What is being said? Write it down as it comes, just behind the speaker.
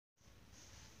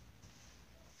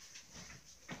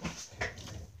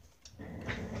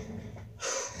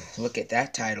Look at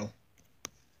that title.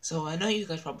 So I know you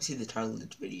guys probably see the title of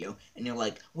this video and you're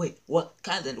like, wait, what,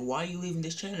 Kylan, why are you leaving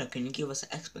this channel? Can you give us an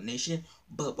explanation?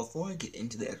 But before I get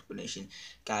into the explanation,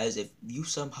 guys, if you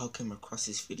somehow come across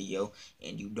this video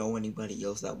and you know anybody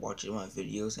else that watches my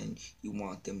videos and you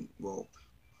want them, well,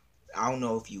 I don't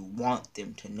know if you want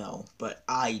them to know, but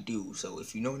I do. So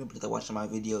if you know anybody that watches my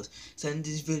videos, send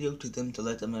this video to them to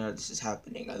let them know this is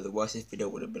happening. Otherwise, this video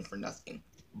would have been for nothing.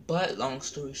 But long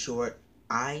story short,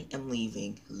 I am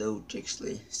leaving Lil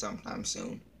Jixley sometime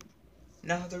soon.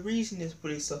 Now the reason is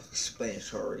pretty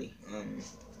self-explanatory.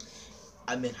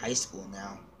 I'm in high school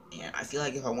now, and I feel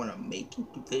like if I want to make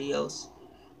YouTube videos,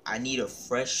 I need a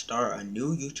fresh start, a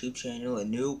new YouTube channel,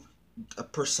 a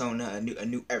persona, a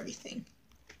new everything.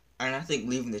 And I think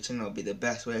leaving the channel would be the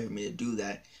best way for me to do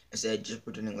that, instead of just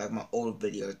pretending like my old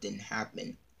videos didn't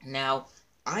happen. Now,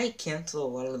 I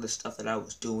canceled a lot of the stuff that I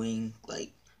was doing,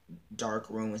 like dark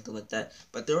room and stuff like that,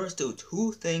 but there are still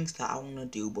two things that I want to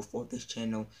do before this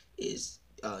channel is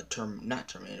not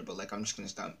terminated, but like I'm just gonna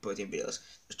stop posting videos.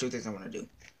 There's two things I want to do.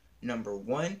 Number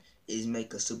one is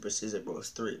make a Super Scissor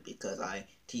Bros 3 because I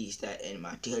teased that in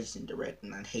my Teaching Direct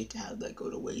and I'd hate to have that go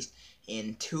to waste.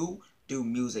 And two, do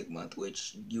Music Month,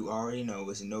 which you already know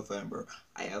is in November.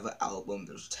 I have an album,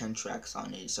 there's 10 tracks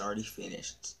on it, it's already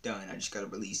finished, it's done, I just gotta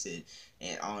release it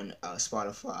and on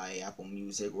Spotify, Apple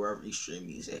Music, wherever you stream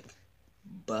music.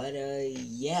 But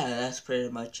yeah, that's pretty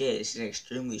much it. It's an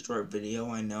extremely short video,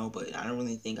 I know, but I don't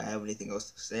really think I have anything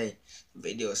else to say.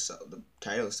 The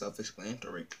title is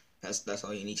self-explanatory. That's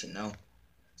all you need to know.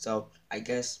 So I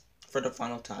guess for the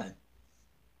final time,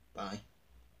 bye.